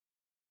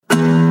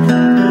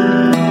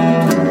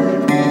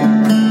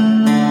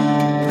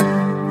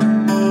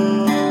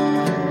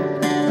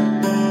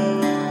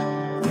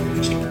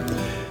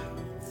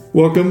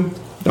Welcome,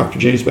 Dr.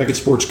 James Beckett,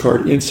 Sports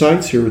Card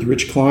Insights, here with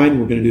Rich Klein.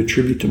 We're going to do a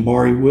tribute to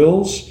Maury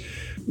Wills.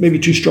 Maybe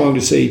too strong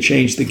to say he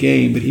changed the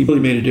game, but he really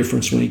made a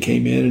difference when he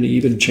came in, and he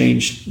even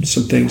changed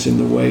some things in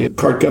the way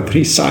card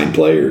companies sign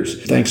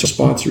players. Thanks to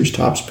sponsors,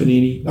 Topps,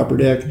 Panini, Upper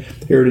Deck,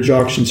 Heritage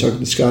Auctions,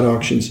 Huggins Scott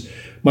Auctions,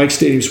 Mike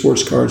Stadium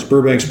Sports Cards,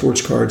 Burbank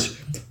Sports Cards,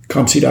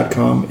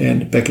 ComC.com,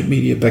 and Beckett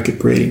Media, Beckett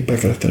Grading,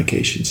 Beckett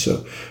Authentication.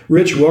 So,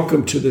 Rich,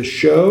 welcome to the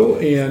show.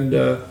 And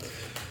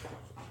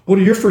what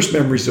are your first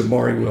memories of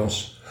Maury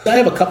Wills? I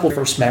have a couple of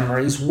first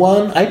memories.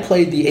 One, I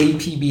played the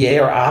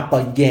APBA or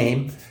APA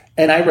game,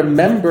 and I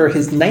remember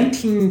his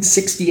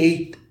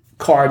 1968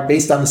 card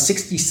based on the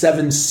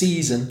 67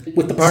 season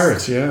with the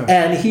Pirates, yeah.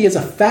 And he is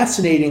a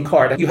fascinating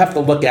card. You have to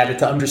look at it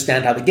to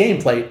understand how the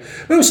game played.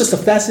 But it was just a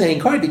fascinating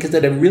card because he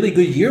had a really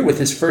good year with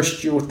his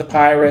first year with the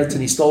Pirates,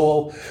 and he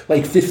stole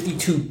like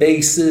 52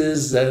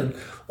 bases, and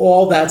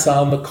all that's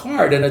on the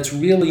card. And it's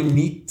really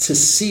neat to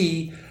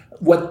see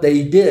what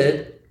they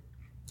did.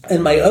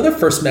 And my other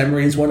first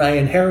memory is when I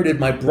inherited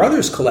my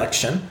brother's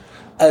collection.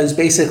 It was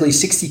basically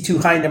 62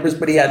 high numbers,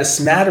 but he had a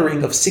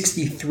smattering of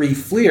 63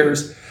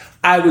 Fleers.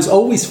 I was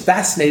always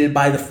fascinated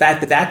by the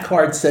fact that that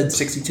card said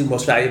 62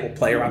 most valuable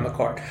player on the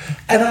card.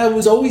 And I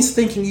was always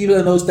thinking, even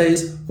in those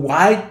days,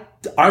 why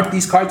aren't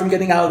these cards I'm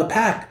getting out of the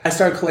pack? I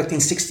started collecting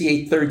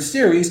 68 third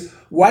series.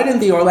 Why didn't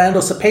the Orlando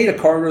Cepeda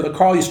card or the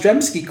Carl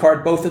Yastrzemski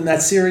card, both in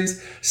that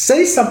series,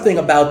 say something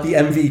about the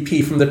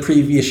MVP from the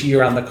previous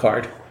year on the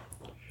card?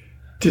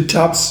 Did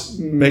Topps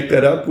make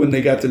that up when they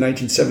got to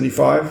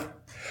 1975?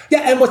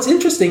 Yeah, and what's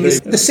interesting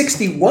is the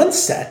 61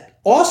 set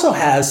also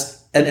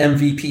has an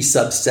MVP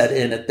subset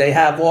in it. They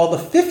have all the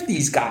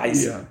 50s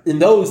guys. Yeah. In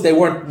those, they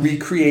weren't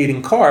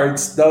recreating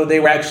cards, though they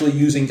were actually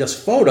using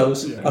just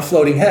photos of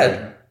Floating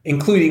Head,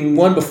 including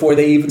one before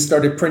they even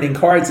started printing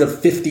cards of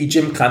 50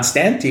 Jim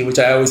Constanti, which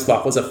I always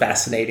thought was a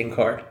fascinating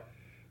card.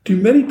 Do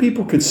many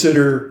people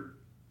consider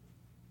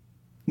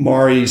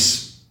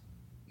Maury's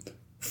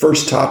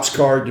first Topps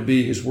card to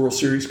be his World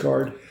Series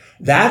card?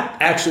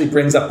 That actually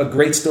brings up a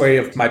great story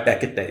of my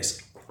Beckett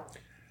days.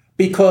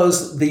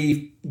 Because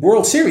the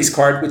World Series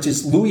card, which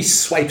is Louis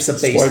swipes a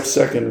base. Swipe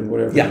second or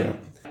whatever. Yeah.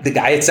 The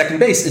guy at second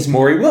base is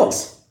Maury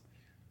Wills.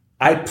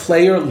 I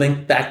player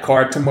linked that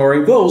card to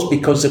Maury Wills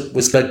because it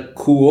was the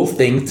cool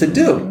thing to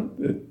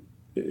do.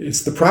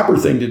 It's the proper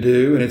thing to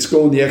do, and it's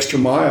going the extra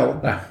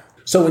mile.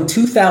 So in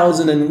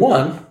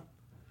 2001,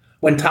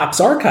 when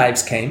Topps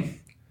Archives came,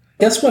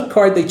 guess what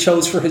card they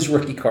chose for his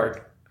rookie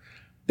card?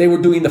 They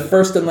were doing the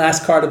first and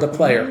last card of the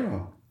player.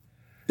 Oh.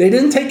 They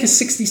didn't take his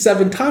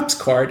 67 Topps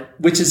card,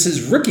 which is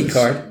his rookie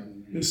card.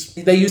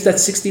 They used that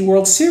 60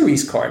 World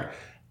Series card.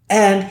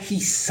 And he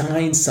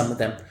signed some of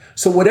them.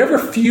 So whatever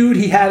feud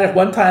he had at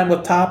one time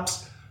with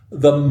Topps,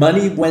 the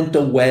money went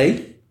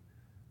away.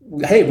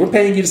 Hey, we're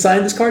paying you to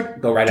sign this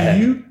card? Go right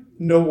ahead. Do you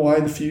know why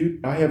the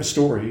feud? I have a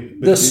story.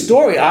 The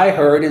story I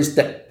heard is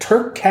that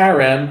Turk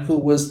Karen, who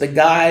was the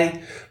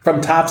guy from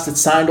Topps that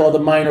signed all the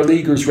minor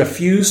leaguers,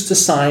 refused to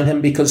sign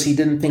him because he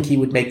didn't think he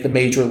would make the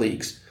major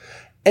leagues.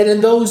 And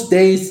in those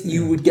days,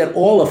 you would get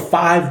all of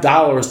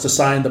 $5 to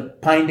sign the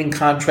binding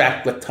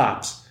contract with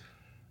Topps.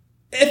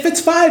 If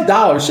it's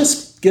 $5,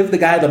 just give the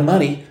guy the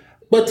money.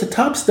 But to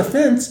Topps'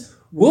 defense,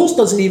 Wills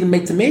doesn't even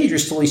make the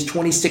majors till he's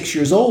 26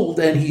 years old,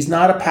 and he's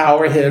not a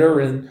power hitter,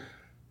 and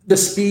the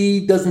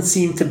speed doesn't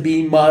seem to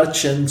be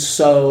much, and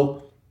so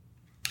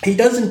he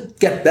doesn't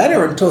get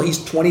better until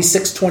he's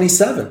 26,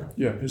 27.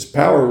 Yeah, his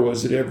power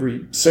was that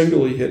every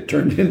single he hit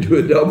turned into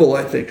a double,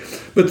 I think.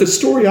 But the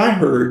story I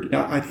heard,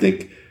 I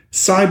think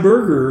Cy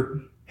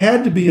Berger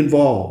had to be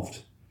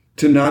involved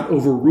to not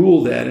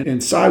overrule that.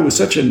 And Cy was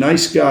such a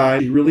nice guy.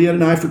 He really had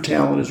an eye for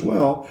talent as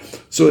well.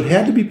 So it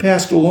had to be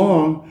passed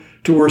along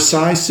to where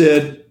Cy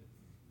said,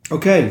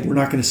 okay, we're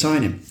not going to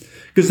sign him.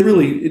 Because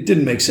really, it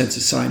didn't make sense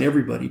to sign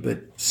everybody.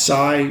 But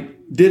Cy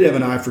did have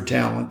an eye for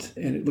talent,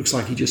 and it looks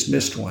like he just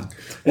missed one.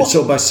 And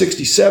so by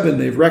 67,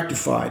 they've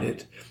rectified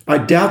it. I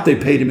doubt they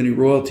paid him any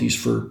royalties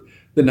for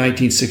the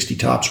 1960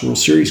 Topps World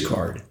Series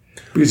card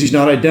because he's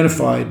not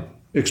identified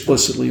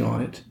explicitly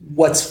on it.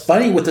 What's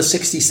funny with the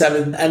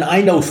 67, and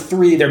I know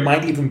 3, there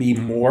might even be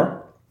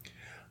more,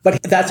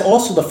 but that's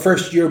also the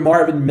first year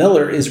Marvin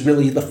Miller is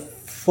really the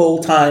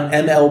full-time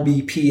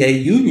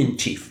MLBPA union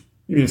chief.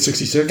 You mean in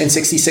 66? In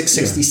 66,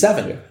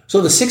 67. Yeah. So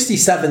the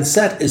 67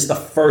 set is the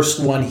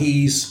first one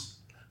he's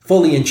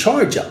fully in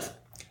charge of.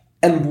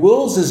 And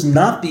Wills is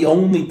not the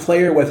only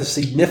player with a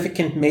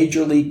significant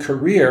major league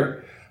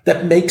career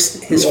that makes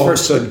his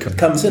first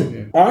comes in.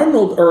 Yeah.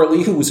 Arnold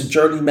Early, who was a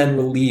journeyman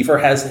reliever,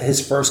 has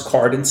his first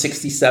card in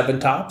 67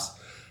 Topps.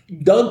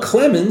 Doug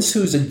Clemens,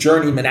 who's a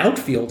journeyman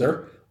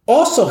outfielder,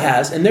 also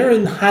has, and they're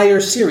in higher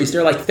series.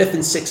 They're like 5th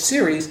and 6th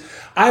series.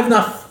 I've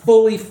not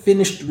fully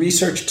finished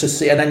research to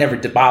see, and I never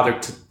did bother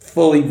to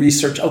fully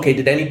research, okay,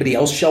 did anybody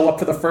else show up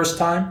for the first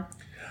time?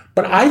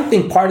 But I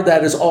think part of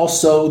that is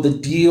also the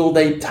deal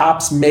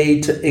Topps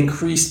made to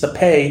increase the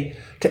pay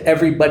to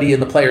everybody in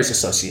the Players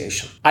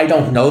Association. I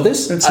don't know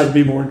this. And so it'd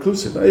be more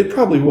inclusive. It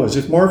probably was.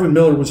 If Marvin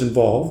Miller was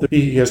involved,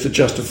 he has to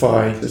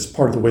justify as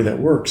part of the way that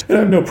works. And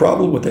I have no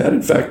problem with that.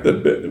 In fact,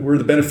 we're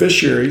the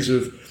beneficiaries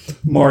of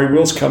Maury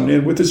Wills coming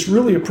in with this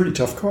really a pretty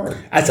tough card.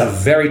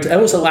 That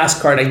was the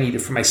last card I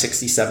needed for my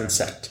 67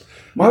 set.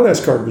 My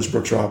last card was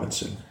Brooks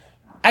Robinson.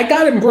 I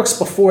got him Brooks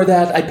before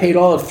that. I paid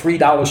all of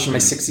 $3 for my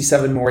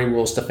 67 Maury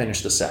Wills to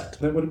finish the set.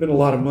 That would have been a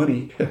lot of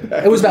money.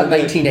 It was about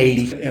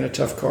 1980. And a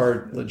tough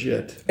card,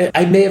 legit.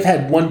 I may have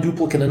had one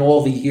duplicate in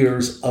all the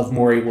years of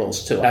Maury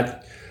Wills, too.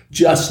 I've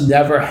just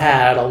never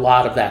had a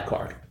lot of that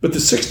card. But the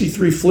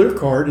 63 Fleer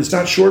card is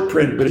not short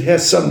printed, but it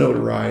has some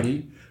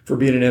notoriety for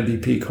being an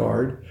MVP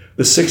card.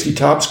 The 60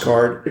 Topps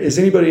card, is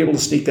anybody able to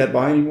sneak that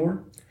by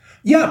anymore?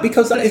 Yeah,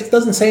 because it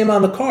doesn't say him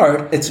on the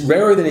card. It's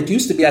rarer than it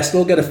used to be. I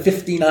still get a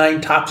 59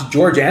 Topps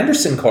George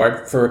Anderson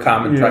card for a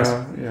common price.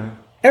 Yeah.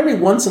 Every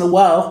once in a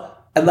while,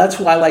 and that's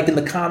why, like in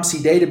the ComC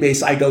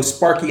database, I go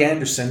Sparky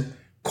Anderson,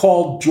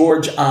 called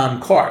George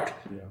on card.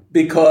 Yeah.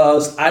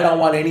 Because I don't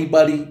want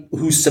anybody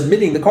who's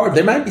submitting the card.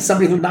 There might be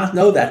somebody who not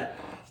know that.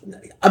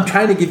 I'm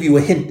trying to give you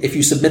a hint if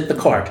you submit the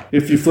card.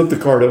 If you flip the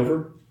card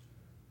over,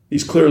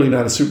 he's clearly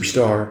not a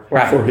superstar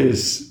for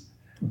his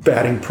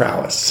batting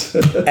prowess.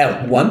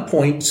 At one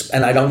point,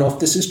 and I don't know if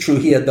this is true,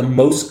 he had the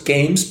most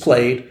games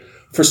played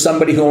for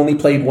somebody who only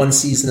played one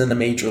season in the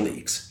major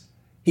leagues.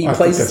 I've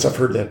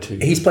heard that too.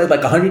 He's played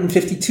like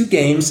 152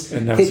 games.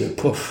 And that was it.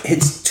 Poof.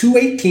 Hits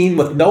 218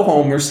 with no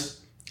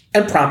homers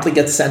and promptly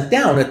gets sent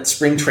down at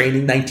spring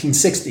training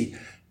 1960.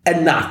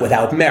 And not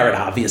without merit,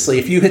 obviously.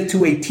 If you hit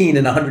 218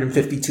 in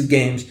 152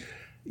 games,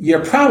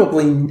 you're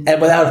probably,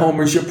 and without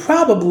homers, you're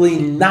probably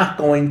not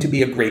going to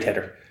be a great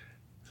hitter.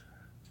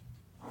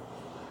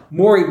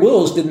 Maury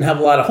Wills didn't have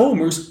a lot of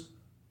homers,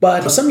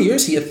 but some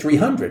years he had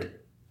 300.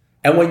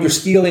 And when you're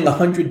stealing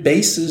 100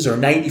 bases or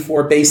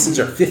 94 bases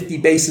or 50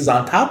 bases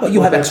on top of it,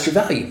 you have extra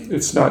value.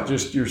 It's not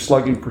just your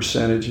slugging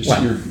percentage, it's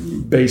your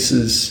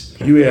bases.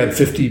 You had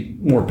 50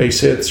 more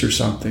base hits or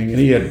something, and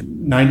he had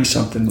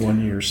 90-something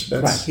one year. So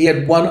that's... He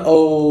had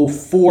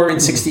 104 in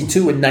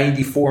 62 and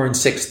 94 in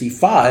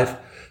 65.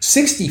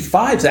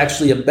 65 is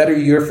actually a better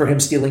year for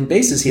him stealing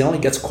bases. He only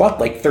gets caught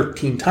like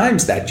 13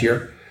 times that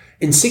year.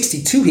 In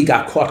 62, he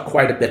got caught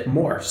quite a bit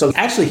more. So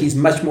actually, he's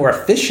much more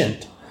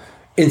efficient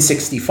in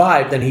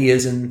 65 than he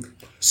is in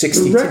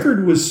 62. The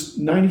record was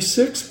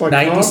 96 by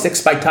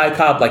 96 by Ty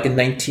Cobb, like in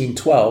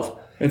 1912.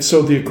 And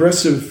so the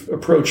aggressive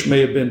approach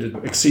may have been to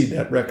exceed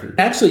that record.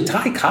 Actually,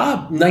 Ty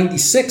Cobb,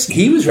 96,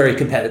 he was very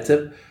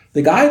competitive.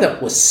 The guy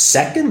that was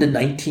second in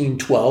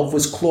 1912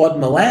 was Claude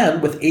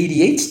Millan with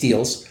 88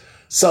 steals.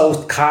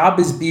 So Cobb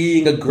is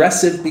being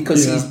aggressive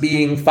because he's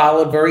being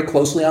followed very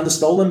closely on the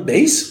stolen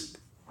base.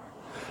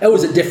 It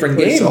was a different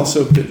game. He's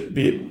also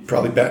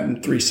probably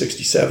batting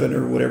 367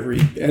 or whatever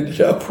he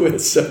ended up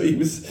with. So he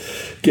was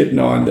getting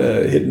on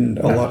to hitting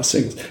a lot of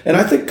singles. And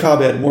I think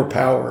Cobb had more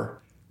power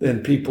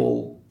than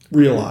people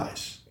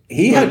realize.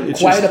 He had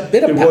quite a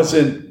bit of power. It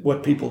wasn't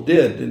what people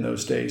did in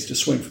those days to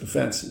swing for the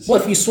fences.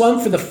 Well, if you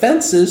swung for the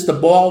fences, the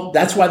ball,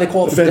 that's why they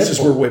call it the fences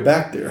were way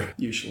back there,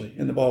 usually,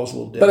 and the ball was a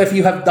little dead. But if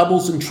you have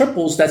doubles and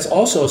triples, that's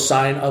also a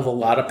sign of a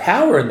lot of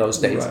power in those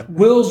days. Right.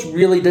 Wills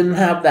really didn't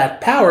have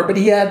that power, but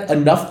he had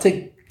enough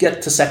to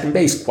get to second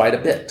base quite a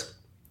bit.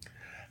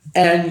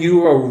 And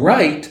you are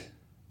right,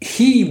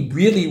 he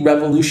really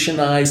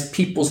revolutionized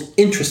people's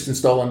interest in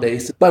stolen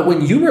bases. But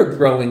when you were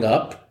growing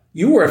up,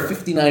 you were a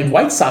 59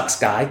 White Sox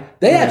guy.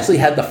 They actually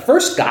had the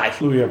first guy.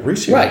 Louis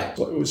Aparicio. Right.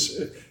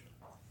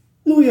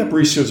 Louis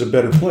Aparicio is a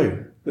better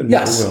player than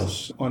Maury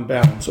Wills on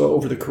balance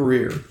over the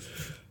career.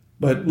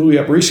 But Louis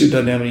Aparicio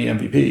doesn't have any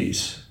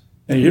MVPs.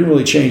 And he didn't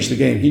really change the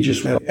game. He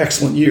just had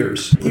excellent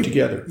years put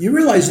together. You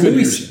realize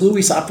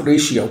Louis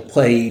Aparicio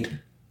played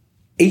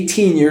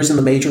 18 years in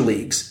the major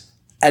leagues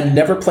and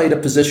never played a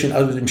position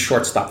other than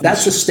shortstop.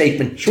 That's a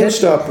statement.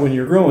 Shortstop, when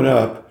you're growing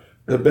up,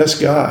 the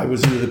best guy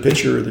was either the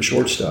pitcher or the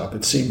shortstop,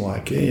 it seemed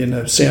like, in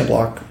the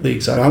sandblock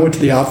leagues. I went to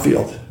the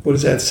outfield. What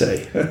does that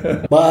say?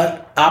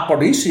 But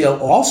Aparicio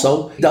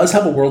also does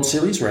have a World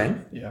Series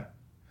ring. Yeah.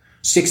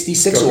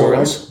 66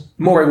 Orioles.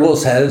 Maury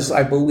Wills has,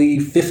 I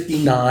believe,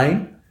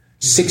 59.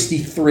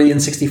 63 and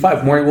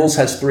 65. Maury Wills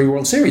has 3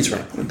 World Series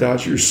rings. The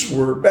Dodgers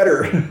were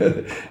better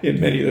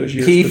in many of those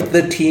years. Keep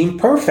the team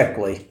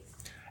perfectly.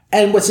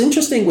 And what's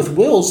interesting with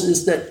Wills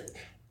is that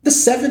the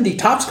 70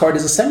 Topps card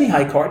is a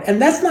semi-high card, and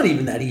that's not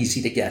even that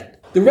easy to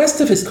get. The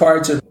rest of his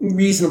cards are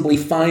reasonably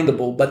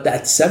findable, but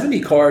that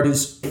 70 card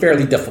is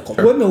fairly difficult.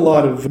 There wasn't a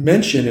lot of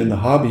mention in the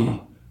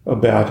hobby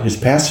about his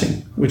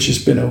passing, which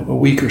has been a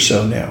week or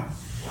so now.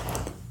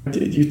 Do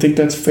you think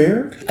that's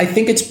fair? I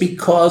think it's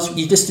because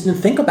you just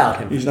didn't think about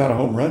him. He's not a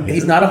home run hitter.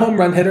 He's not a home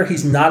run hitter.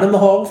 He's not in the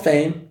Hall of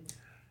Fame.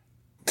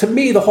 To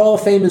me, the Hall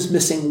of Fame is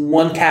missing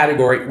one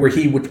category where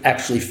he would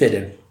actually fit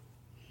in.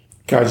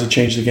 Guys that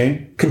changed the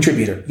game?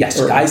 Contributor.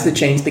 Yes, guys that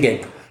changed the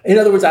game. In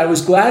other words, I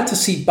was glad to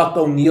see Buck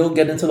O'Neil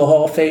get into the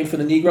Hall of Fame for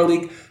the Negro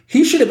League.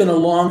 He should have been in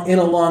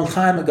a long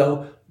time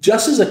ago,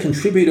 just as a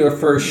contributor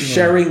for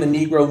sharing the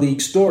Negro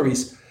League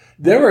stories.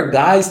 There are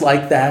guys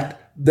like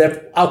that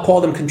that I'll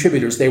call them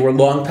contributors. They were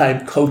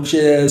longtime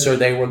coaches or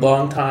they were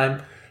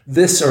longtime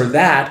this or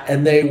that,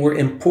 and they were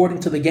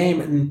important to the game.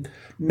 And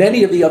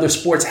many of the other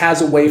sports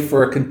has a way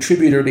for a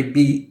contributor to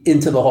be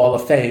into the Hall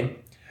of Fame.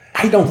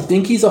 I don't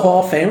think he's a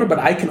Hall of Famer, but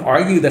I can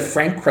argue that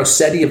Frank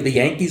Crosetti of the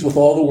Yankees, with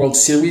all the World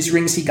Series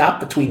rings he got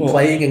between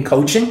playing and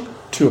coaching.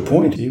 To a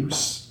point, he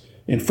was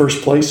in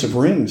first place of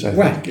rings, I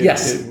think. Right,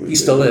 yes. He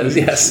still is,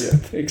 yes. Yeah, I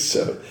think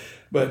so.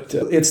 But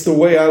it's the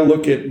way I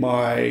look at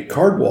my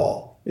card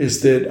wall,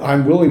 is that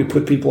I'm willing to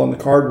put people on the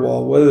card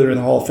wall, whether they're in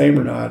the Hall of Fame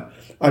or not.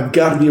 I've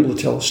got to be able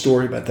to tell a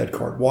story about that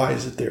card. Why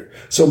is it there?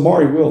 So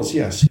Maury Wills,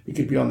 yes, he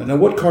could be on there. Now,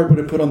 what card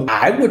would I put on the...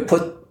 I would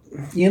put...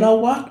 You know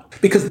what?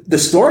 Because the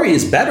story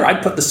is better,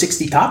 I'd put the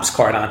 60 Topps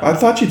card on. I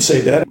thought you'd say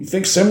that. You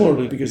think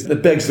similarly, because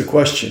that begs the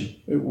question.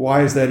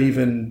 Why is that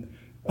even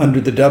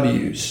under the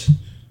W's?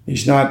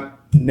 He's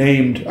not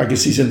named. I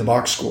guess he's in the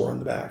box score on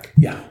the back.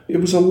 Yeah. It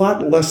was a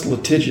lot less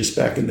litigious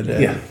back in the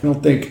day. Yeah. I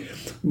don't think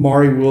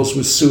Maury Wills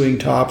was suing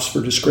Topps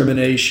for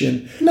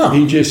discrimination. No.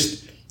 He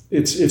just,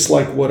 it's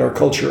like what our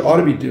culture ought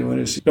to be doing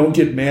is don't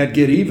get mad,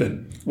 get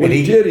even. What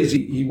he did is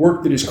he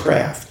worked at his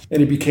craft and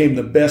he became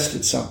the best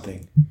at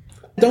something.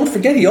 Don't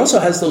forget, he also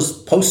has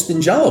those Post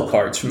and Jello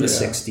cards from the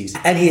 60s.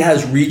 And he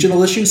has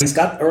regional issues. He's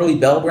got early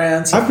Bell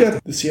brands. I've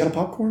got the Seattle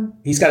Popcorn.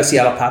 He's got a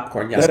Seattle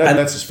Popcorn, yes.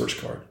 That's his first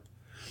card.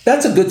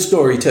 That's a good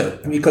story, too,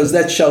 because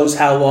that shows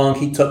how long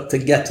he took to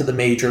get to the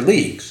major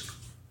leagues.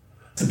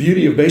 The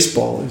beauty of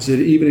baseball is that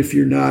even if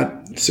you're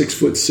not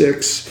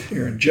 6'6",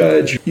 Aaron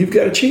Judge, you've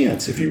got a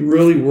chance if you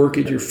really work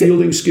at your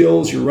fielding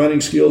skills, your running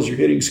skills, your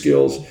hitting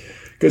skills.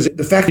 Because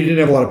the fact that he didn't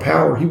have a lot of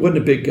power, he wasn't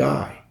a big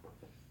guy.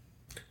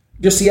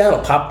 Your Seattle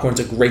Popcorn's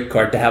a great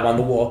card to have on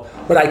the wall,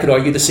 but I could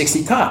argue the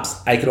 60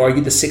 Topps. I could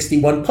argue the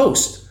 61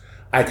 Post.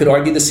 I could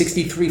argue the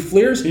 63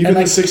 Fleers. Even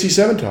the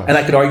 67 Topps. And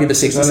I could argue the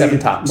 67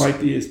 Topps. Might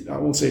be, I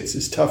won't say it's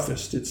his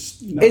toughest.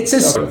 It's not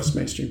his toughest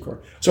mainstream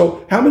card.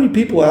 So how many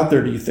people out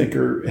there do you think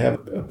have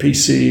a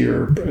PC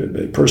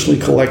or personally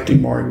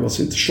collecting Maury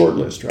Wills? It's a short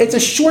list, right? It's a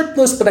short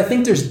list, but I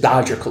think there's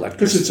Dodger collectors.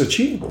 Because it's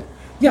achievable.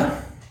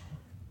 Yeah.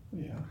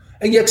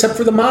 And yeah, except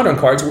for the modern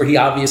cards, where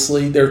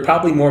there are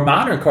probably more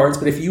modern cards,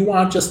 but if you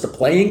want just the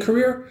playing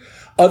career,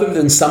 other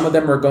than some of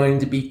them are going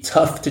to be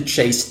tough to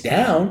chase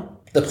down,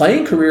 the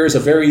playing career is a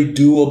very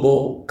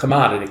doable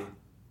commodity.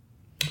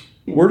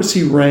 Where does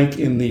he rank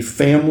in the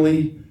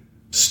family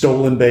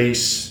stolen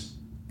base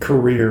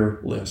career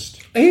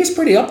list? He's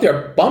pretty up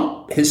there.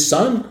 Bump, his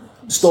son,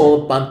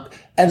 stole a bunch.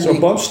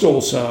 And Bump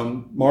stole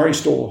some. Maury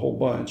stole a whole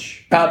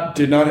bunch.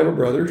 Did not have a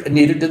brother.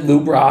 Neither did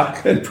Lou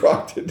Brock. And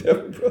Brock didn't have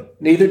a brother.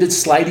 Neither did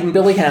Sliding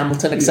Billy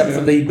Hamilton, except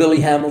for the Billy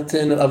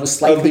Hamilton of a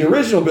slightly... Of the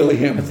original Billy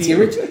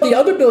Hamilton. The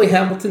other Billy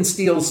Hamilton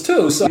steals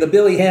too. So the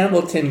Billy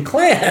Hamilton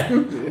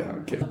clan. Yeah,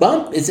 okay.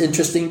 Bump is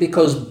interesting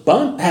because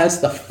Bump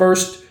has the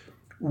first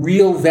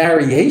real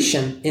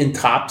variation in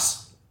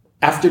Topps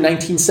after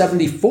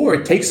 1974.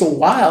 It takes a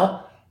while.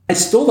 I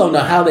still don't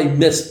know how they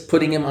missed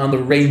putting him on the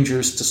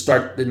Rangers to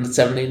start in the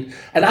 70s.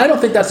 And I don't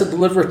think that's a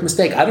deliberate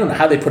mistake. I don't know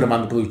how they put him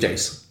on the Blue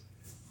Jays.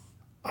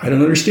 I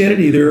don't understand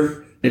it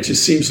either. It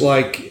just seems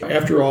like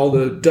after all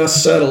the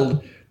dust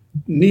settled,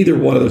 neither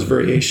one of those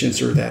variations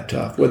are that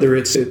tough. Whether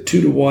it's a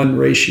 2-to-1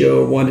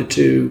 ratio or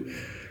 1-to-2,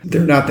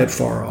 they're not that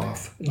far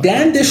off.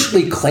 Dan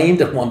Dishley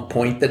claimed at one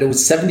point that it was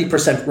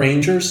 70%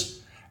 Rangers.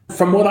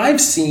 From what I've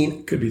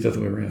seen... Could be the other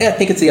way around. I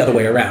think it's the other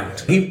way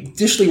around.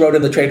 Dishley wrote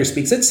in the Trader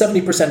Speaks, it's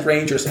 70%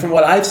 Rangers. From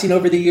what I've seen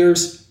over the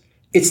years,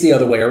 it's the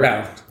other way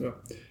around. Yeah.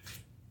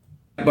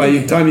 By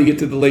the time you get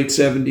to the late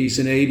 70s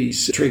and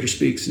 80s, Trader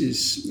Speaks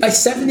is... By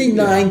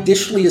 79,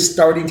 Dishley is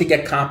starting to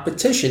get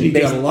competition. He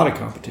got a lot of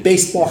competition.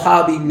 Baseball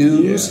Hobby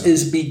News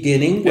is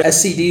beginning.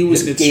 SCD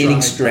was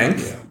gaining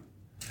strength.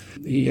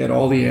 Yeah. He had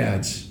all the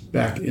ads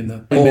back in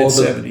the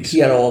mid-70s. He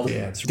had all the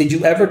ads. Did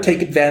you ever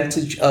take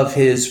advantage of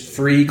his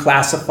free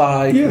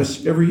classified?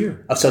 Yes, every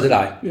year. Oh, so did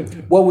I. Yeah.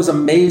 What was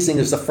amazing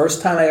is the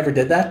first time I ever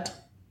did that.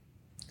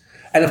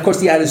 And of course,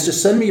 the ad is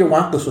just send me your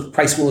want list with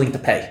price willing to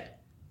pay.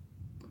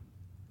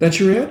 That's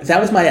your ad? That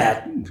was my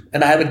ad.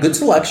 And I had a good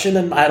selection,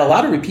 and I had a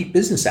lot of repeat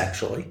business,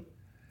 actually.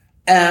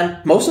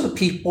 And most of the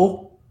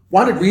people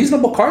wanted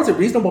reasonable cards at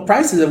reasonable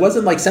prices. It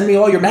wasn't like send me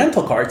all your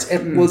mantle cards.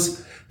 It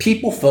was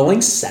people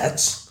filling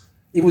sets.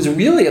 It was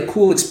really a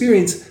cool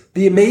experience.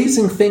 The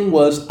amazing thing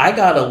was I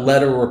got a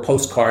letter or a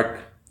postcard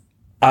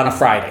on a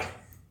Friday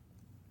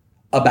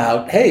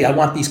about, hey, I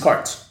want these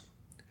cards.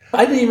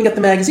 I didn't even get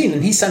the magazine,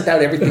 and he sent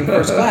out everything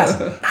first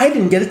class. I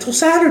didn't get it till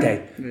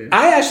Saturday. Yeah.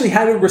 I actually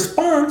had a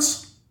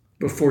response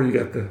before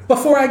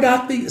I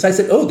got these. I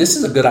said, oh, this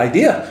is a good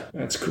idea.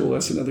 That's cool.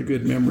 That's another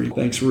good memory.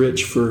 Thanks,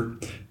 Rich, for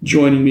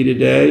joining me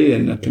today,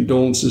 and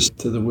condolences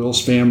to the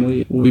Wills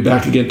family. We'll be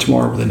back again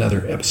tomorrow with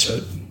another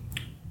episode.